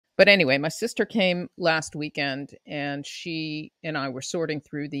But anyway, my sister came last weekend and she and I were sorting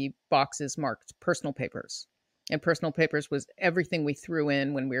through the boxes marked personal papers. And personal papers was everything we threw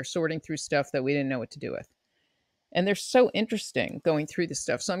in when we were sorting through stuff that we didn't know what to do with. And they're so interesting going through this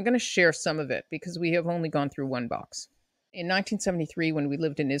stuff. So I'm going to share some of it because we have only gone through one box. In 1973, when we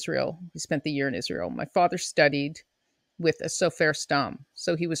lived in Israel, we spent the year in Israel. My father studied with a Sofer Stam.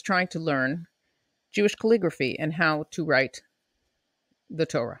 So he was trying to learn Jewish calligraphy and how to write the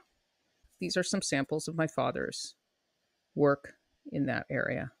Torah. These are some samples of my father's work in that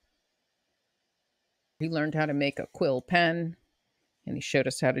area. He learned how to make a quill pen, and he showed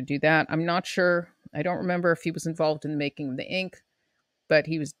us how to do that. I'm not sure. I don't remember if he was involved in the making of the ink, but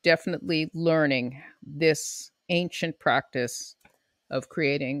he was definitely learning this ancient practice of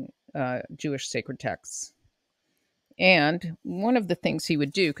creating Jewish sacred texts. And one of the things he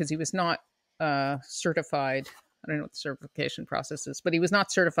would do, because he was not certified, I don't know what the certification process is, but he was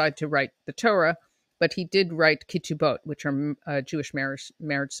not certified to write the Torah, but he did write ketubot, which are Jewish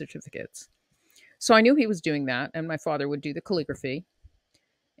marriage certificates. So I knew he was doing that, and my father would do the calligraphy.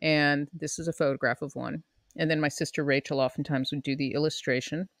 And this is a photograph of one. And then my sister Rachel oftentimes would do the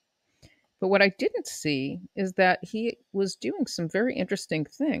illustration. But what I didn't see is that he was doing some very interesting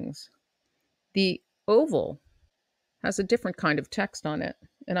things. The oval has a different kind of text on it,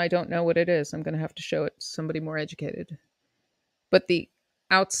 and I don't know what it is. I'm going to have to show it to somebody more educated. But the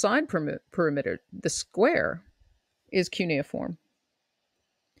outside perimeter, the square, is cuneiform.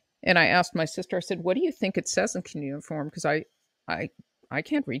 And I asked my sister, I said, what do you think it says in cuneiform? Because I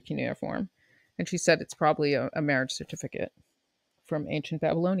can't read cuneiform. And she said it's probably a marriage certificate from ancient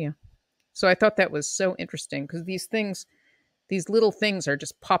Babylonia. So I thought that was so interesting because these little things are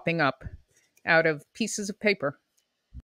just popping up out of pieces of paper.